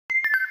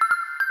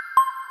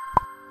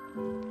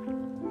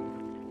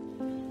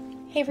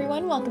Hey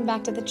everyone, welcome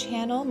back to the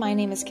channel. My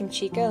name is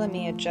Kimchica. Let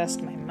me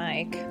adjust my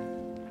mic.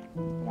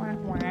 Wah,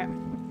 wah.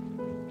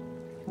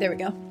 There we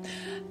go.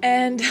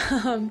 And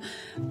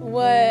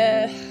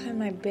what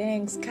my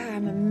bangs, God,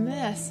 I'm a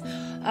mess.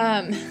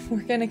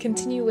 We're gonna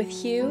continue with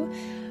Hugh.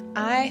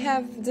 I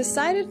have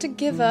decided to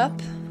give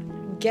up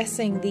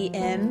guessing the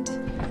end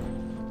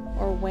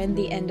or when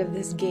the end of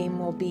this game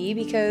will be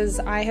because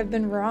I have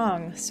been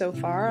wrong so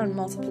far on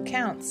multiple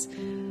counts.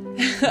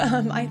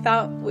 I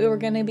thought we were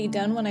going to be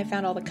done when I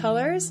found all the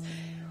colors.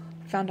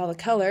 Found all the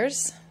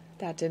colors.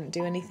 That didn't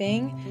do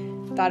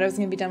anything. Thought I was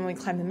going to be done when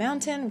we climbed the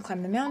mountain. We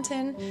climbed the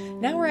mountain.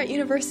 Now we're at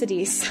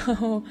university,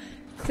 so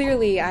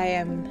clearly I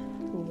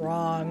am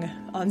wrong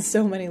on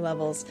so many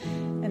levels.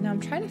 And now I'm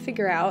trying to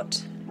figure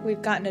out,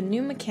 we've gotten a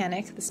new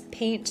mechanic, this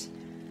paint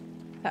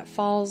that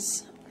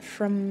falls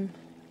from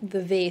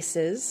the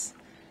vases.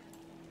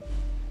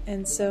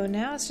 And so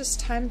now it's just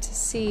time to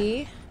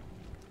see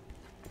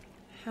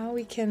how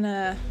we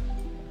can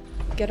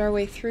get our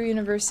way through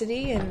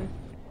university and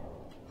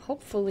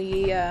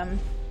hopefully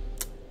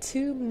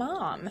to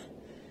Mom.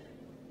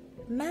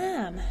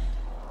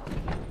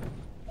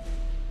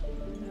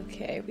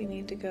 Okay, we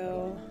need to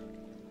go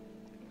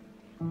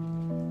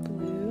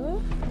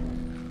blue.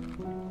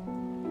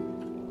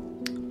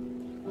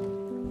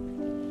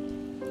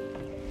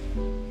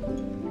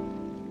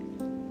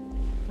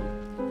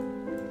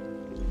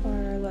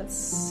 Or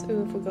let's,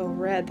 ooh, if we go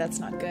red, that's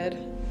not good.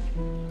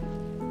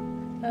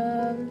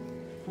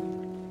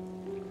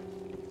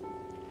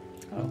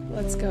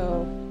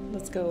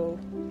 Let's go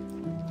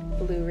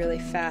blue really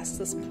fast.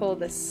 Let's pull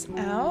this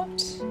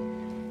out.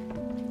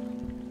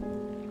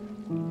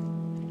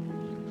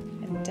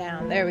 And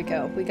down. There we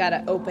go. We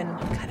gotta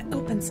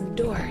open some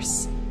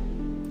doors.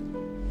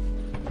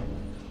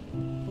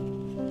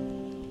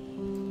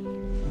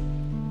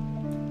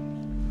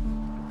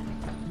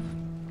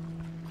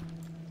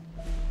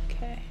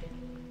 Okay.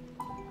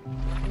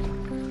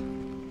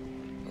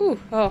 Ooh,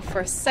 oh,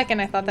 for a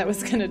second I thought that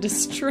was gonna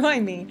destroy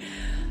me.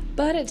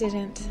 But it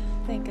didn't.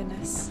 Thank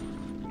goodness.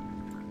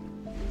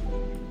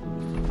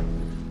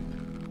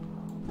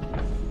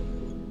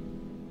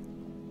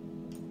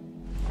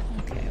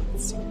 Okay,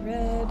 let's see.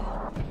 Red.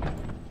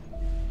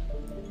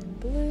 And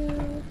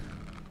blue.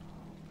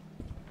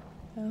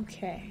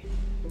 Okay.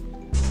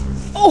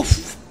 Oh!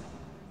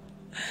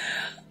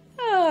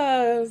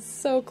 Ah,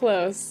 so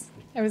close.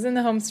 I was in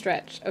the home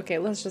stretch. Okay,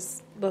 let's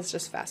just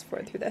fast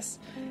forward through this.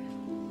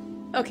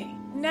 Okay,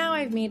 now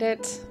I've made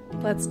it.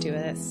 Let's do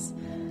this.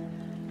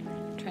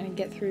 Trying to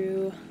get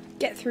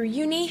through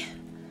uni.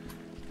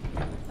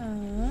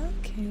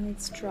 Okay,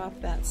 let's drop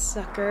that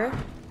sucker.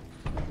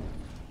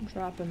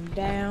 Drop him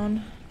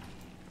down.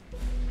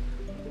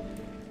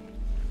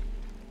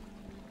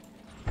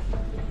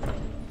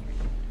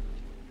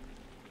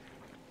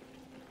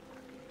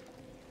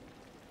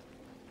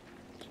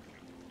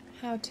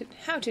 How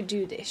to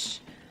do this?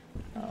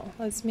 Oh,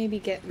 let's maybe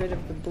get rid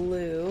of the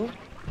blue.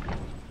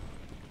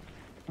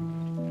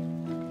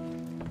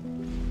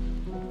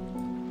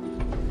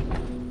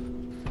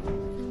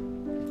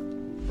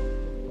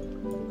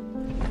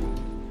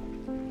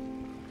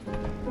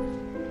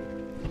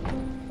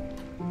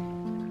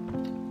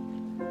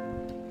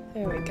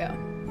 There we go.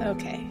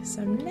 Okay,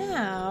 so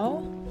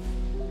now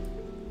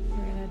we're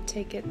gonna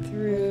take it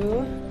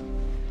through.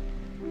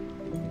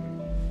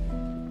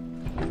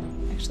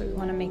 Actually, we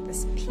want to make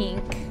this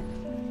pink.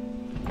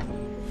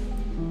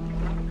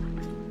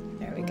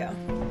 There we go.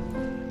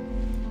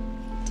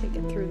 Take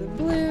it through the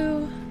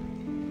blue.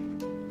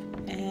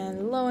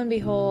 And lo and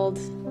behold,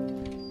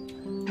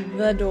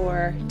 the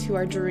door to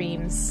our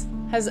dreams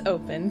has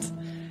opened.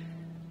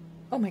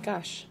 Oh my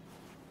gosh.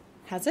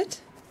 Has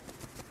it?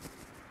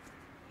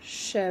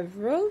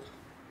 Chevrolet.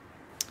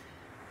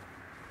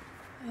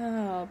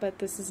 Oh, but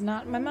this is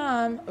not my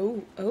mom.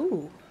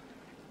 Oh.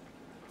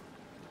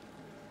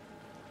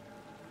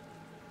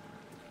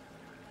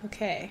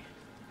 Okay.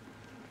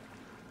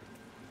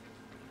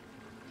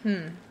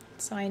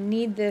 So I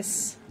need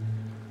this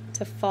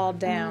to fall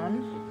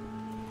down.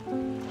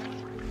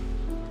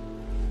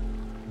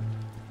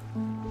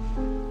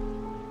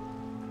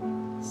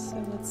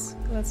 So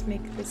let's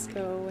make this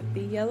go with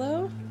the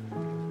yellow.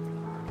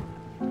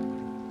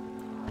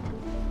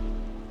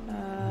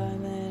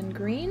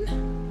 Green?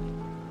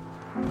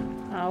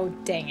 Oh,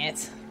 dang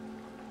it.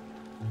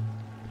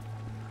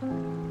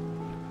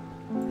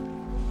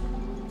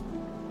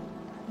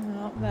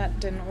 Well, that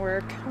didn't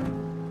work.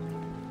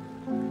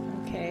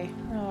 Okay.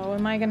 Oh,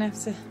 am I gonna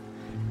have to...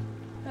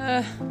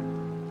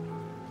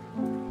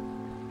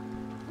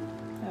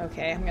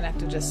 Okay, I'm gonna have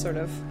to just sort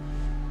of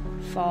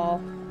fall.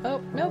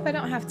 Oh, nope, I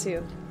don't have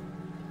to.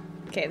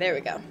 Okay, there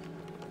we go.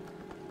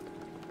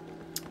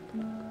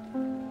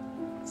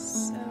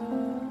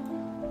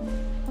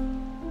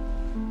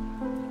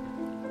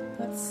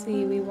 Let's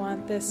see, we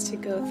want this to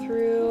go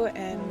through,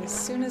 and as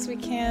soon as we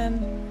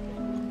can,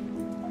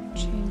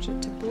 change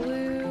it to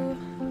blue.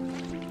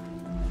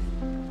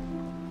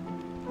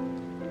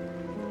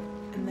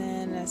 And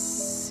then as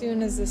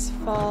soon as this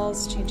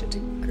falls, change it to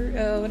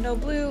oh, no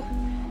blue,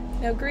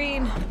 no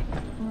green.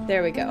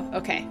 There we go.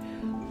 Okay.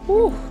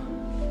 Whew.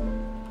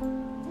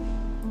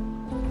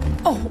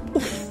 Oh,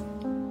 oof.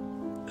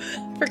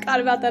 Forgot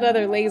about that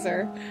other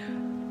laser.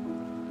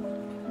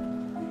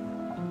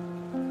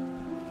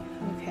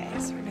 Okay,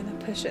 so we're gonna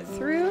push it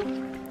through,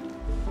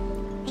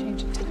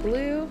 change it to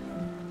blue,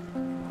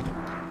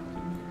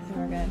 and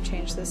we're gonna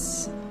change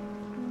this.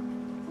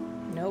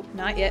 Nope,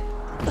 not yet.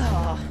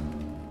 Oh.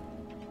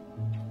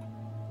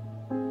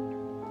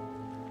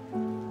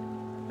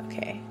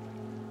 Okay,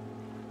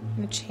 I'm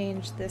gonna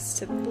change this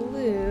to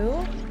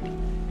blue,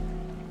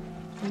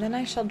 and then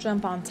I shall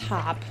jump on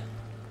top.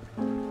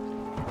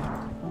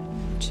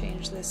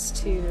 Change this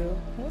to,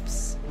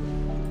 whoops,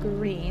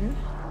 green.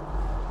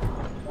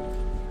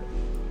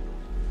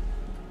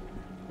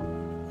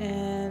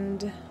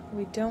 And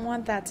we don't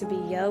want that to be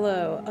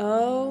yellow.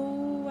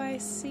 Oh, I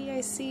see,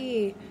 I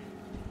see.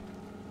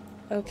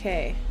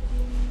 Okay.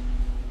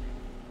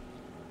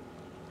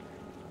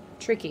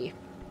 Tricky.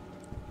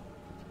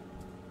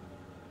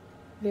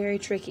 Very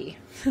tricky.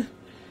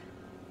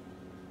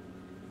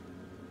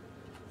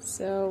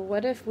 So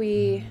what if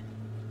we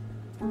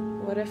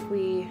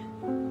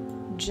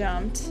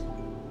jumped?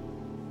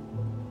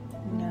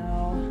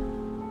 No.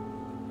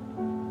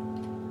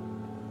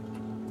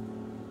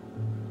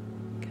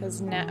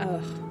 Because now,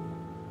 ugh.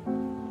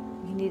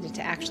 We need it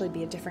to actually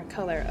be a different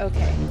color.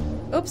 Okay.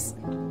 Oops.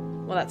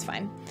 Well, that's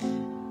fine.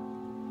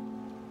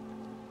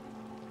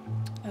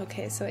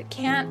 Okay, so it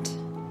can't,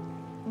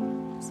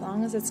 as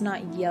long as it's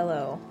not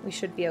yellow, we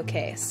should be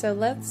okay. So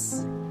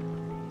let's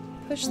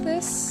push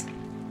this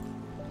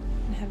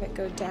and have it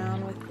go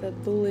down with the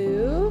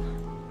blue.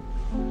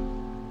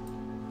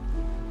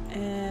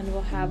 And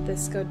we'll have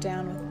this go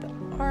down with the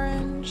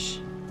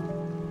orange.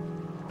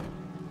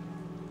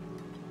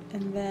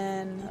 And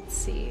then, let's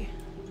see,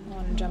 I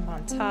want to jump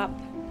on top.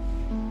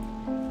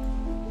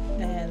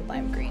 And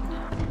lime green.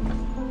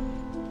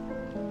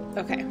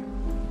 Okay.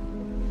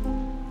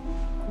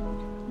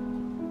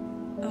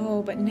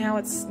 Oh, but now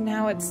it's,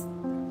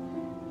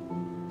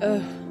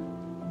 ugh.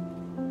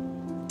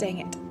 Dang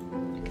it.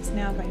 Because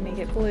now if I make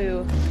it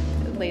blue,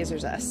 it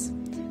lasers us.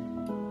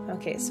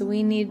 Okay, so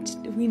we need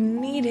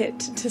it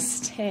to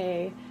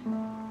stay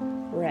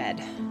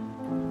red.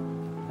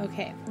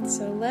 Okay,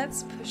 so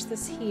let's push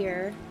this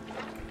here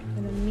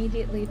and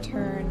immediately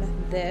turn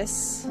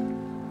this.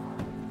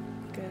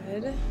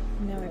 Good.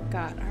 Now we've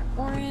got our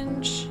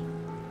orange.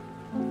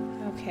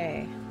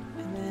 Okay,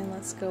 and then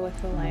let's go with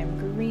the lime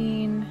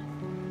green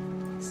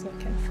so it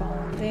can fall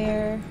in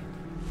there.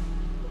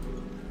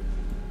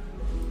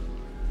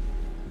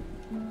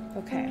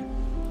 Okay,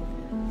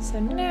 so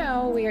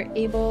now we are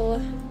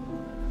able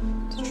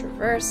to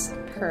traverse.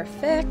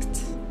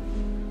 Perfect.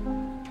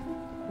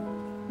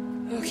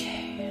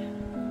 Okay.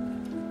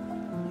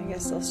 I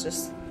guess let's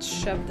just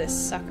shove this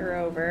sucker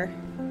over.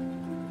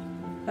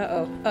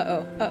 Uh-oh,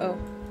 uh-oh, uh-oh.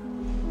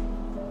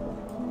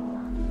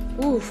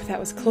 Oof, that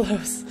was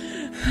close.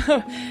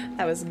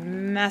 That was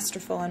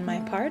masterful on my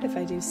part, if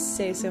I do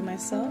say so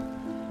myself.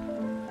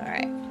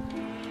 Alright.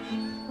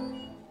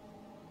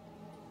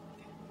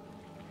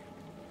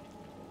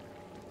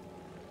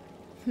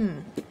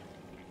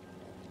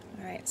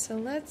 Alright, so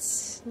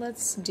let's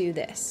do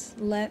this.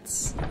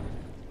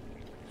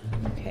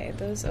 Okay,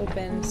 those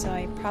open, so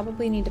I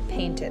probably need to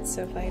paint it.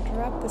 So if I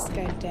drop this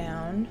guy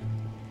down,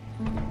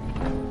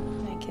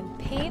 I can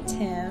paint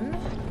him.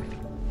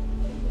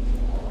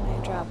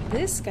 I drop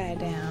this guy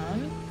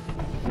down,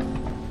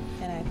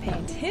 and I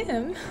paint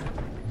him.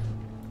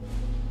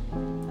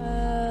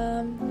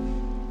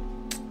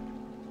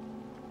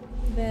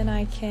 Then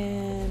I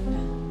can,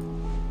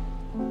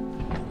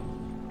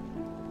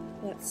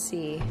 let's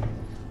see.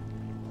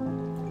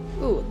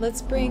 Ooh,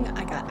 let's bring,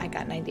 I got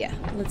an idea.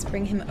 Let's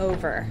bring him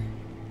over.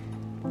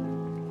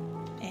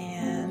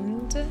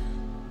 And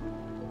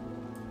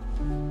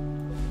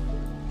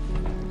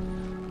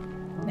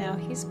now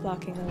he's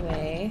blocking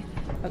away.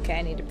 Okay,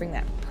 I need to bring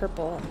that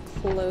purple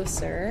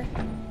closer,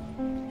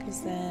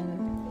 because then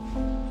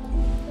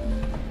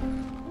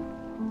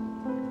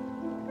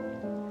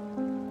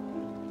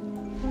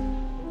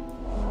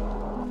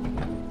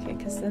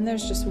then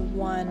there's just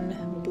one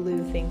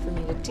blue thing for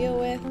me to deal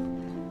with.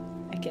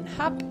 I can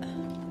hop.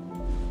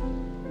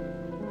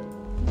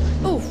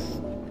 Oof!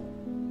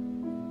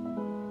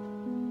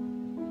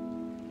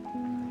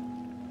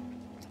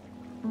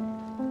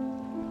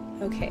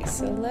 Okay,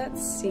 so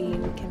let's see,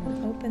 we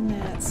can open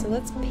that. So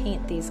let's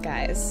paint these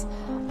guys.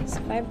 So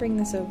if I bring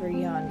this over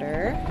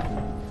yonder,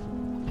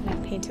 and I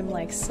paint him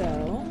like so,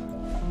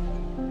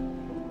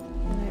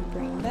 and I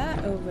bring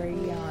that over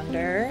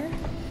yonder,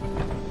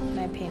 and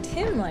I paint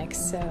him like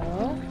so.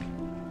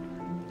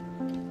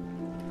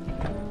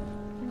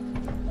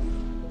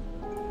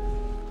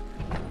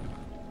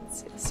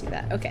 Let's do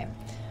that. Okay.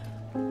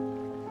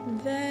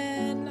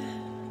 Then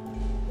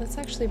let's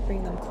actually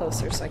bring them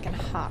closer so I can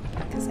hop,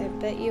 because I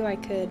bet you I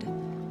could.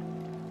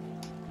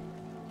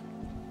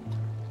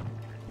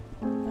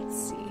 Let's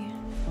see.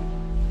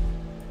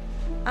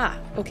 Ah,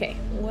 okay.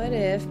 What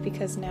if,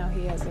 because now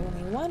he has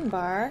only one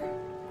bar,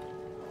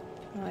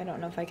 Oh, I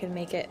don't know if I can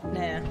make it.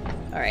 Nah.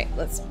 Alright,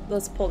 let's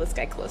pull this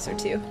guy closer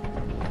too.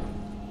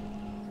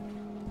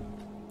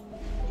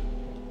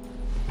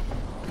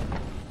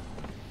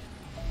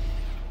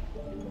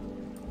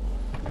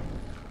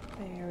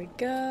 There we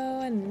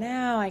go, and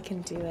now I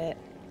can do it.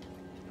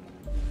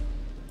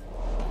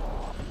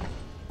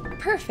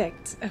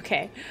 Perfect!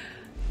 Okay.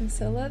 And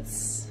so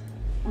let's...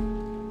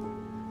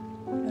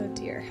 Oh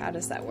dear, how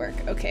does that work?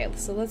 Okay,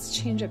 so let's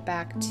change it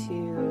back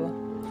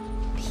to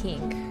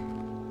pink.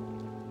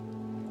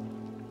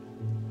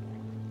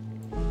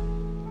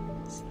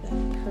 So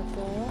then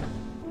purple.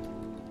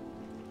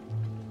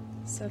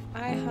 So if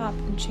I hop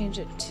and change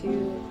it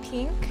to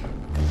pink,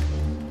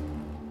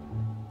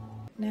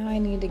 now I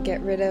need to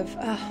get rid of,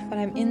 but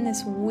I'm in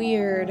this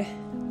weird,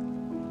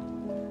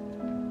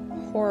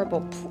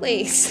 horrible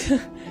place.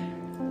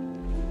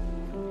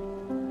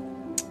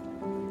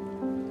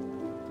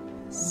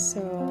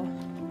 So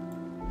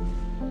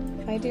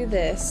if I do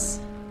this,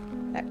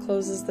 that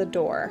closes the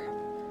door.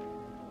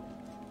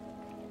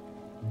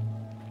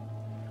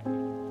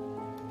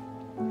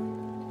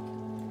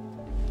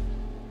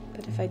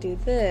 But if I do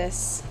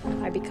this,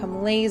 I become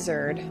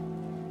lasered.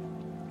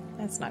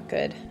 That's not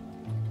good.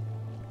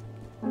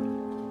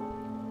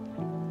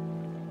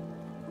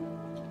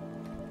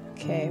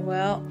 Okay,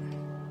 well...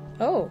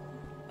 Oh,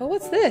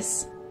 what's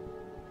this?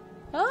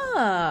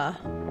 Ah!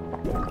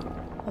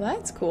 Well,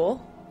 that's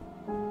cool.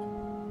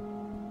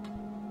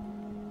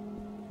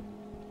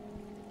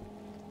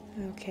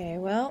 Okay,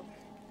 well...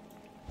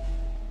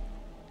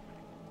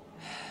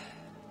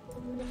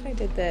 What if I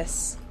did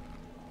this?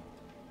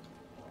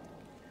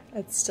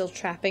 It's still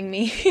trapping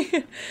me.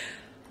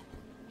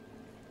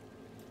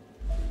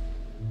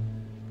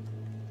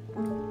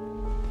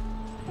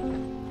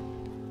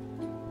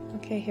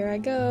 Okay, here I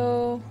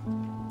go.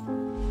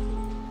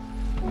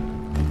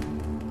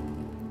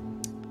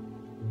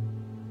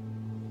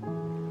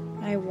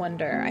 I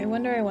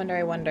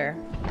wonder.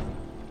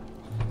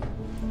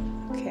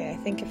 Okay, I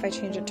think if I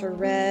change it to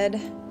red...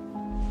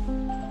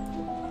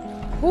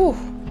 Whew!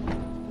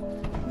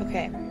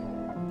 Okay,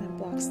 that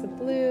blocks the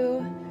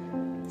blue.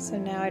 So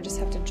now I just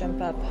have to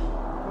jump up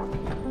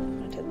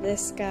onto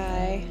this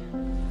guy.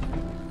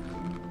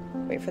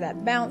 Wait for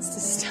that bounce to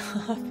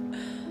stop.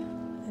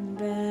 And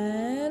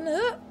then...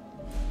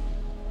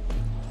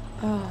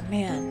 Oh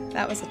man,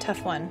 that was a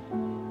tough one.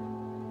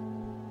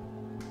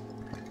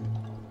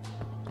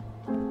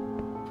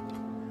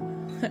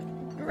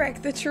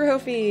 Wreck the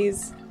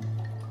trophies!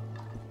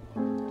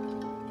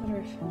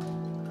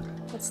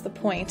 What's the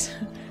point?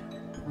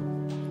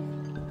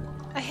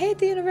 I hate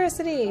the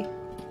university!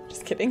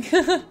 Just kidding.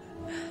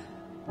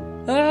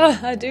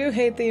 I do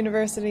hate the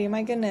university,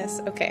 my goodness.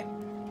 Okay.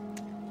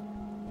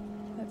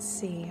 Let's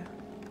see.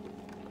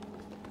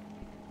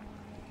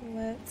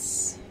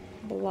 Let's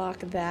block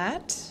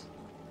that.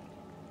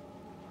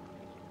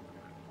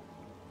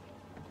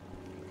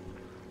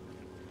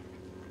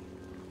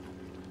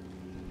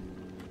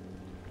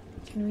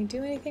 Can we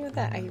do anything with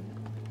that? I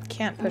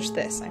can't push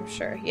this, I'm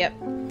sure. Yep.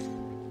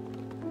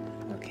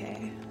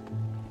 Okay.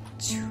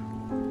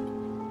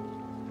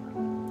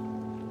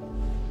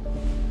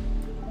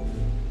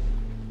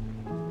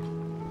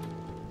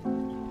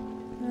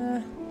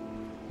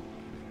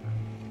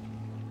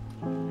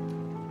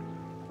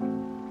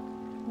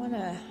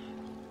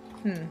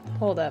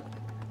 Hold up.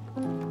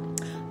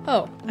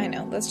 Oh, I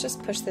know. Let's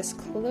just push this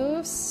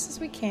close as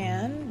we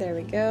can. There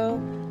we go.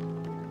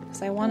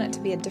 Because I want it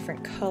to be a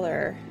different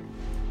color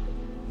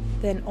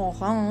than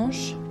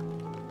orange.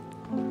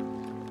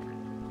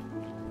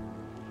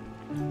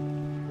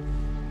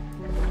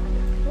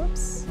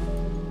 Whoops.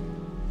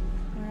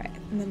 Alright,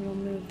 and then we'll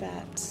move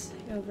that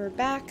over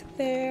back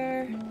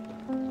there.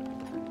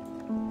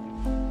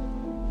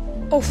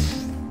 Oh!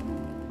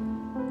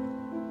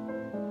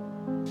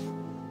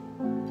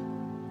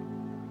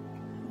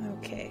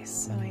 Okay,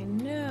 so I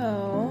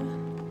know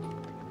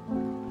I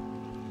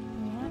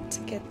want to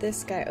get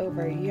this guy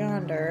over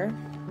yonder.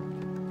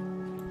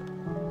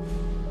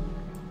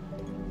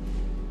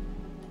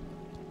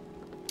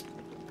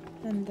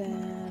 And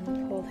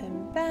then pull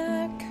him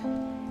back.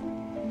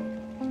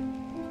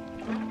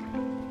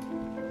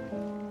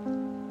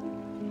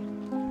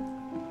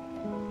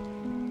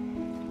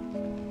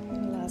 It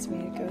allows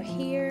me to go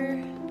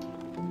here.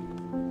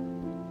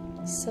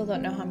 Still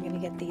don't know how I'm going to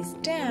get these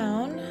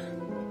down.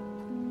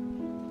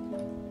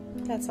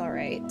 That's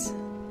alright.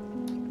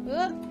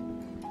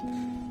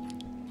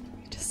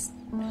 Just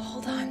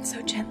hold on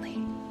so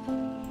gently.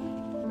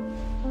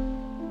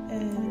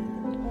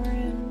 And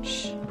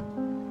orange.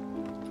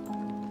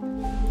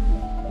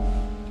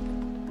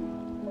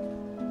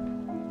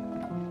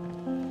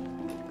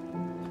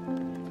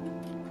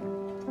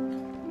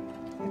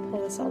 I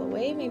pull this all the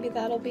way, maybe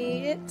that'll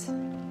be it.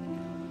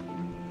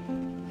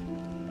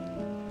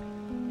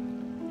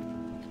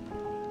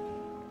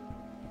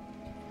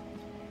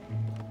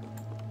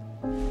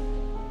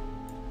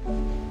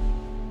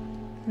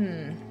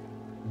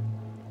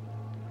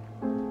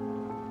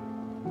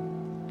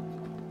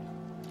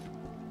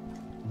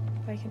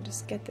 If I can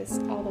just get this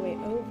all the way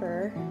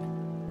over.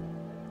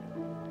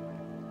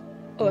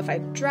 Oh, if I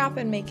drop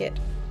and make it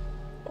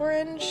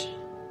orange.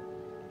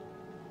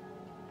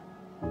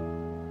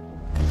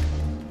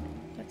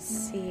 Let's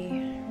see.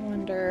 I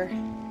wonder.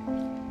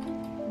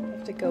 I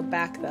have to go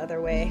back the other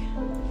way.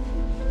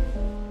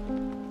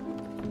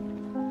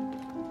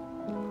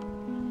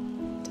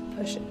 To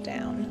push it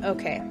down.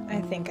 Okay,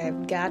 I think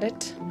I've got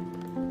it.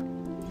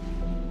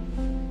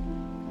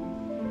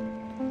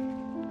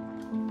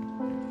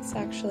 Let's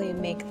actually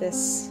make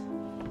this.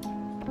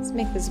 Let's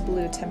make this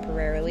blue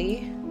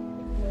temporarily.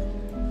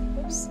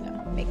 Oops, no.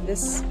 Make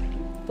this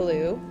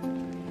blue.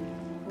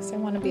 Because I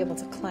want to be able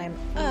to climb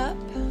up.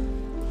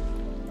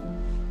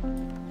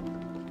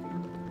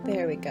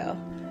 There we go.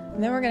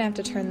 And then we're going to have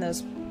to turn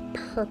those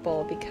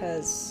purple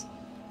because...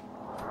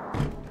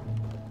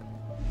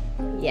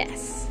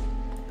 Yes.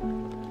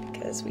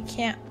 Because we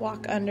can't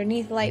walk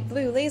underneath light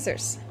blue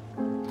lasers.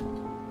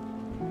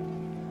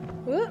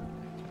 Whoop.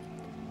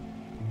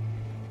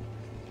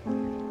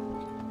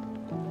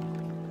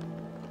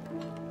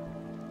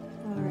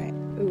 Alright.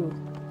 Ooh.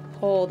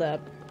 Hold up.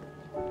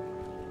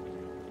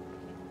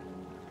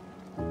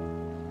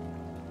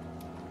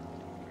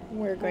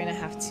 We're going to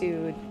have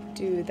to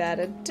do that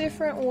a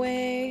different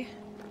way.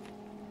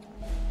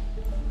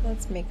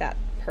 Let's make that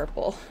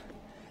purple.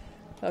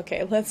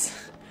 Okay, let's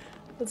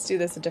do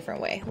this a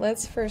different way.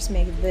 Let's first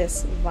make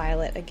this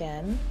violet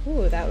again.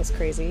 Ooh, that was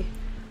crazy.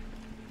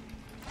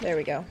 There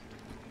we go.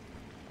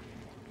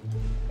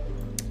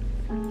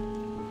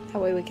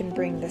 That way we can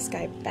bring this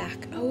guy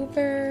back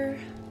over.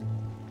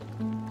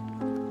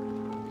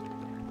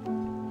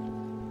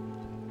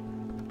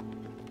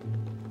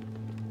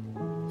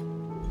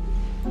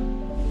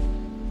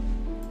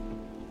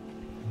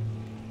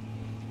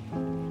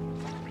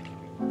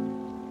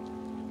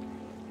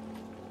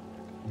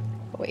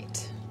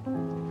 Wait.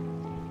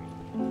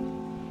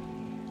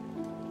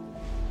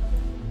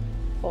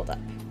 Hold up.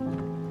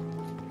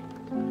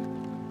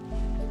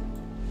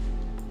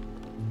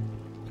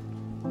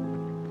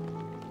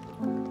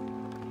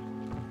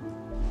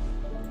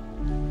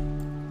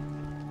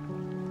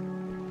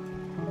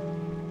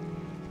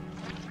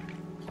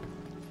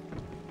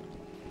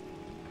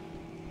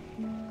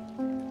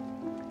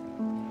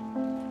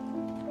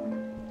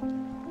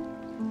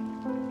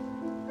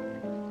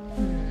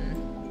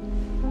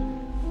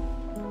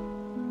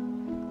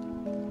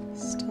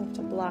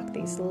 Block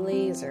these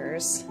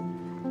lasers.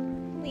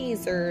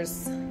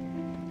 Lasers.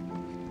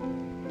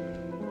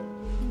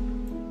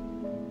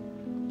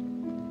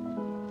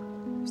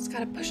 Just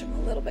gotta push them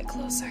a little bit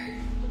closer.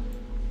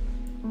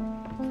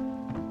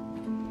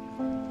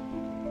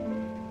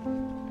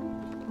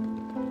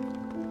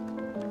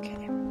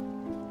 Okay.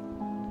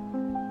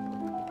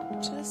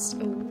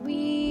 Just a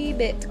wee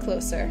bit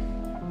closer.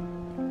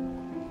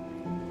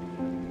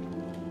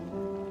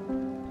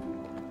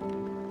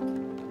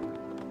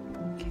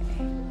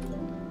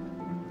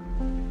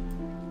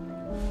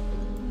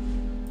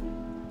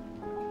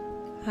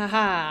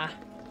 Haha!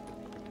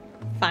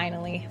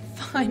 Finally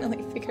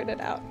figured it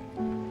out.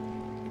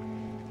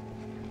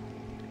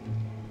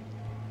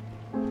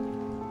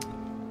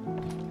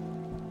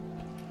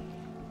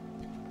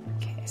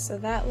 Okay, so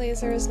that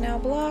laser is now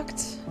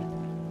blocked.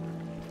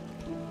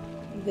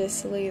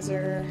 This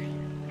laser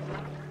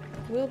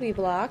will be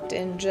blocked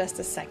in just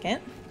a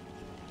second.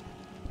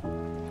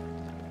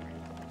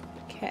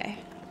 Okay.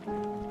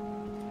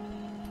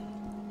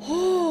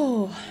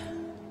 Oh!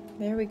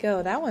 There we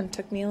go. That one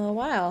took me a little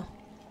while.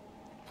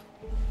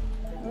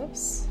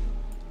 Oops.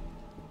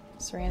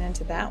 Just ran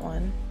into that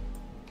one.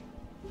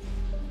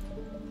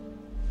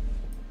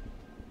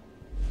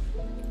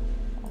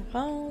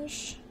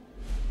 Orange.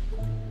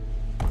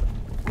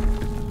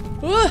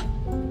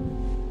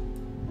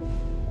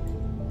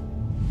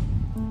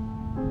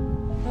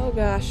 Oh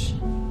gosh.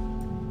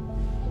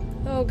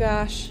 Oh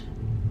gosh.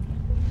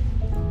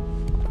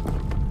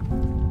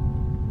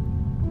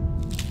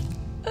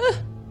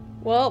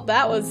 Well,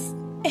 that was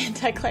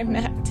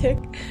anticlimactic.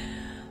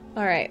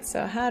 Alright,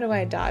 so how do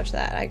I dodge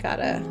that? I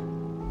gotta...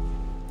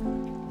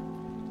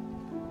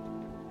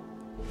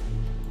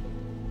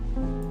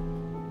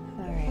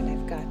 Alright,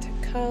 I've got to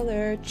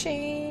color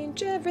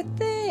change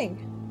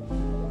everything.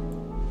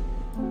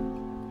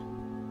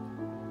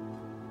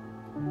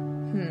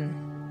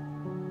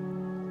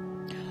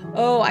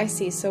 Oh, I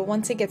see. So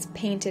once it gets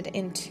painted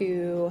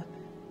into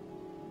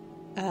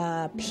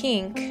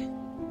pink,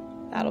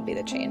 that'll be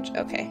the change.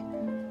 Okay.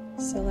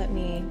 So let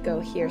me go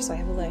here so I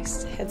have a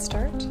nice head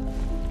start.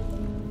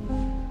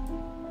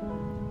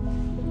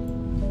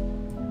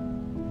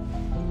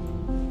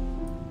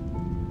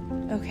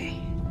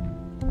 Okay.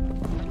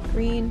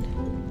 Green.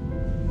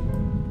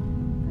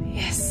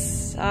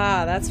 Yes.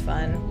 Ah, that's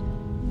fun.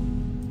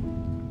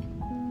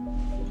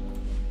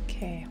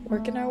 Okay,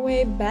 working our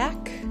way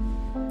back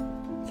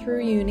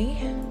through uni.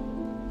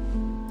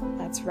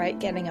 That's right,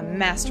 getting a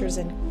master's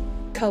in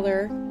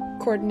color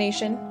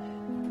coordination.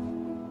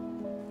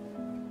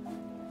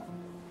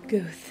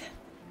 Gooth.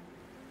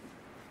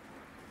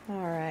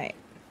 Alright.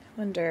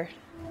 Wonder,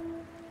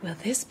 will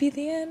this be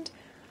the end?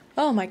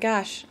 Oh my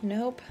gosh.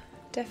 Nope.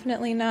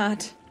 Definitely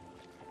not.